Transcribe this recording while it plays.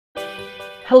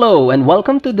Hello and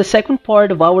welcome to the second part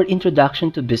of our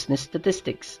introduction to business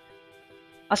statistics.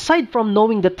 Aside from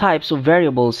knowing the types of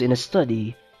variables in a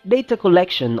study, data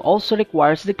collection also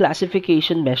requires the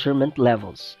classification measurement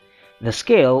levels. The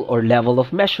scale or level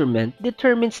of measurement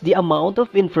determines the amount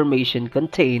of information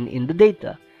contained in the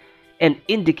data and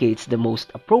indicates the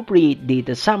most appropriate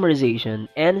data summarization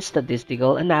and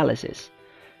statistical analysis.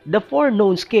 The four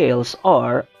known scales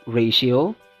are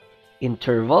ratio,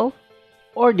 interval,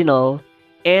 ordinal,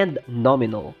 and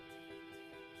nominal.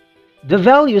 The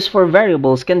values for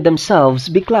variables can themselves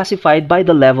be classified by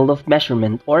the level of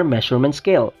measurement or measurement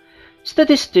scale.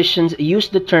 Statisticians use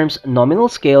the terms nominal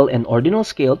scale and ordinal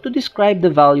scale to describe the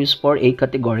values for a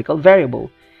categorical variable,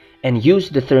 and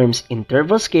use the terms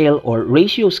interval scale or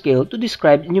ratio scale to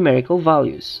describe numerical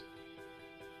values.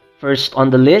 First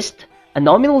on the list, a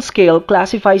nominal scale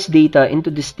classifies data into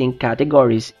distinct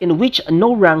categories in which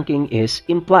no ranking is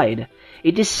implied.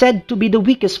 It is said to be the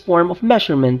weakest form of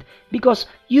measurement because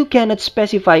you cannot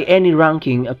specify any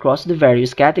ranking across the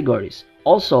various categories.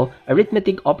 Also,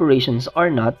 arithmetic operations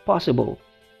are not possible.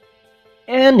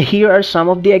 And here are some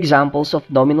of the examples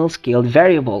of nominal scaled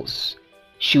variables: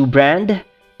 shoe brand,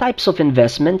 types of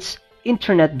investments,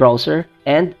 internet browser,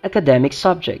 and academic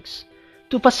subjects.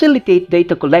 To facilitate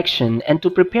data collection and to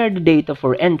prepare the data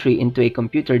for entry into a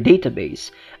computer database,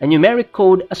 a numeric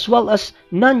code as well as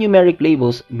non-numeric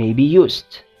labels may be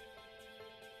used.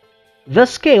 The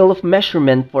scale of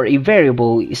measurement for a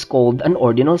variable is called an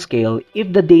ordinal scale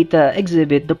if the data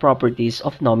exhibit the properties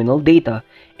of nominal data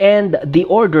and the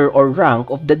order or rank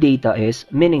of the data is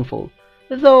meaningful,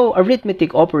 though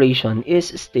arithmetic operation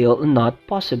is still not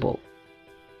possible.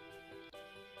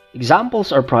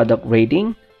 Examples are product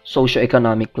rating,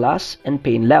 socioeconomic class, and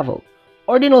pain level.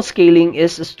 Ordinal scaling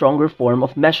is a stronger form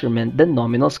of measurement than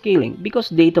nominal scaling because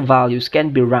data values can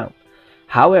be ranked.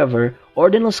 However,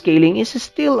 ordinal scaling is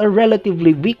still a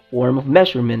relatively weak form of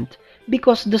measurement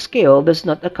because the scale does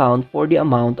not account for the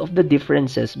amount of the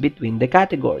differences between the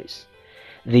categories.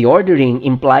 The ordering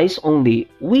implies only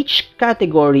which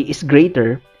category is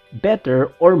greater,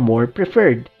 better, or more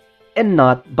preferred, and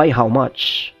not by how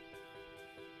much.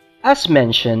 As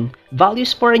mentioned,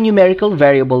 values for a numerical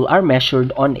variable are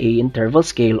measured on an interval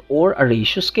scale or a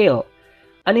ratio scale.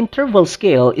 An interval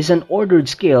scale is an ordered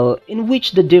scale in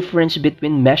which the difference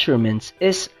between measurements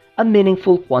is a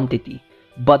meaningful quantity,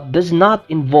 but does not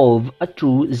involve a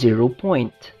true 0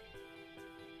 point.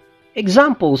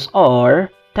 Examples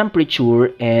are temperature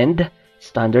and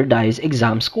standardized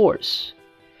exam scores.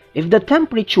 If the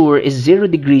temperature is 0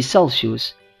 degrees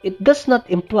Celsius, it does not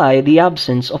imply the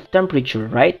absence of temperature,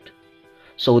 right?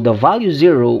 So the value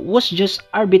 0 was just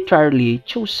arbitrarily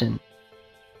chosen.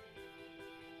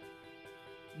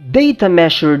 Data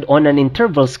measured on an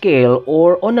interval scale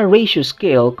or on a ratio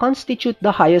scale constitute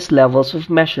the highest levels of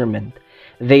measurement.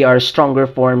 They are stronger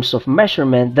forms of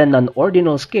measurement than an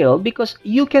ordinal scale because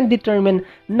you can determine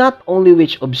not only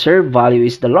which observed value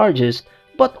is the largest,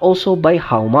 but also by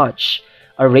how much.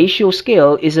 A ratio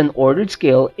scale is an ordered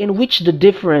scale in which the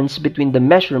difference between the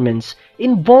measurements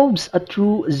involves a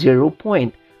true 0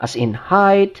 point, as in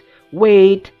height,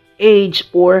 weight, age,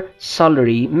 or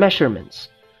salary measurements.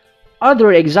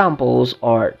 Other examples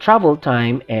are travel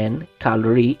time and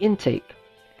calorie intake.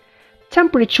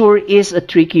 Temperature is a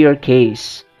trickier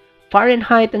case.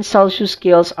 Fahrenheit and Celsius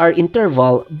scales are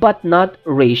interval but not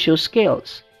ratio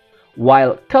scales,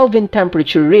 while Kelvin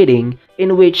temperature reading,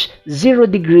 in which 0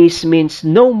 degrees means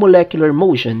no molecular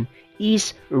motion,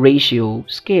 is ratio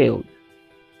scaled.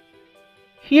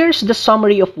 Here's the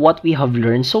summary of what we have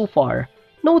learned so far.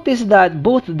 Notice that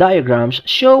both diagrams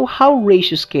show how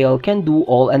ratio scale can do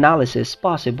all analysis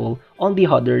possible on the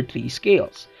other three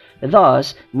scales,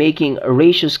 thus making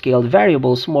ratio scaled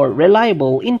variables more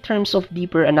reliable in terms of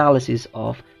deeper analysis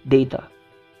of data.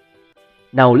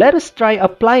 Now let us try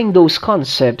applying those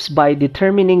concepts by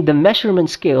determining the measurement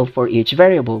scale for each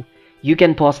variable. You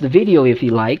can pause the video if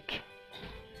you like.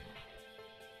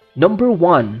 Number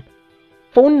 1.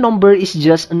 Phone number is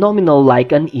just nominal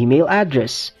like an email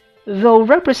address. Though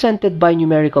represented by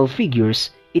numerical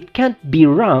figures, it can't be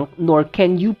ranked nor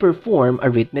can you perform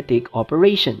arithmetic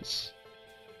operations.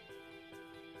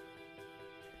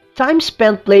 Time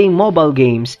spent playing mobile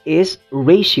games is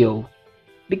ratio,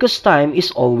 because time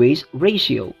is always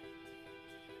ratio.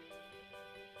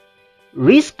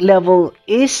 Risk level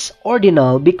is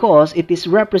ordinal because it is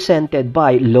represented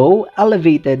by low,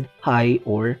 elevated, high,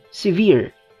 or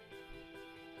severe.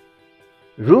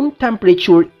 Room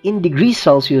temperature in degrees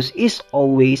Celsius is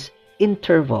always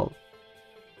interval.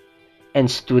 And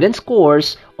student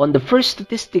scores on the first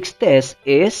statistics test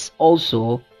is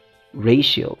also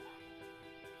ratio.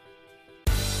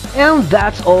 And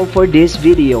that's all for this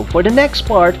video. For the next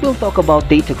part, we'll talk about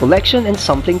data collection and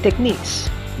sampling techniques.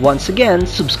 Once again,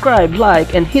 subscribe,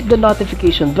 like, and hit the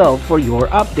notification bell for your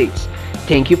updates.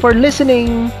 Thank you for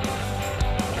listening!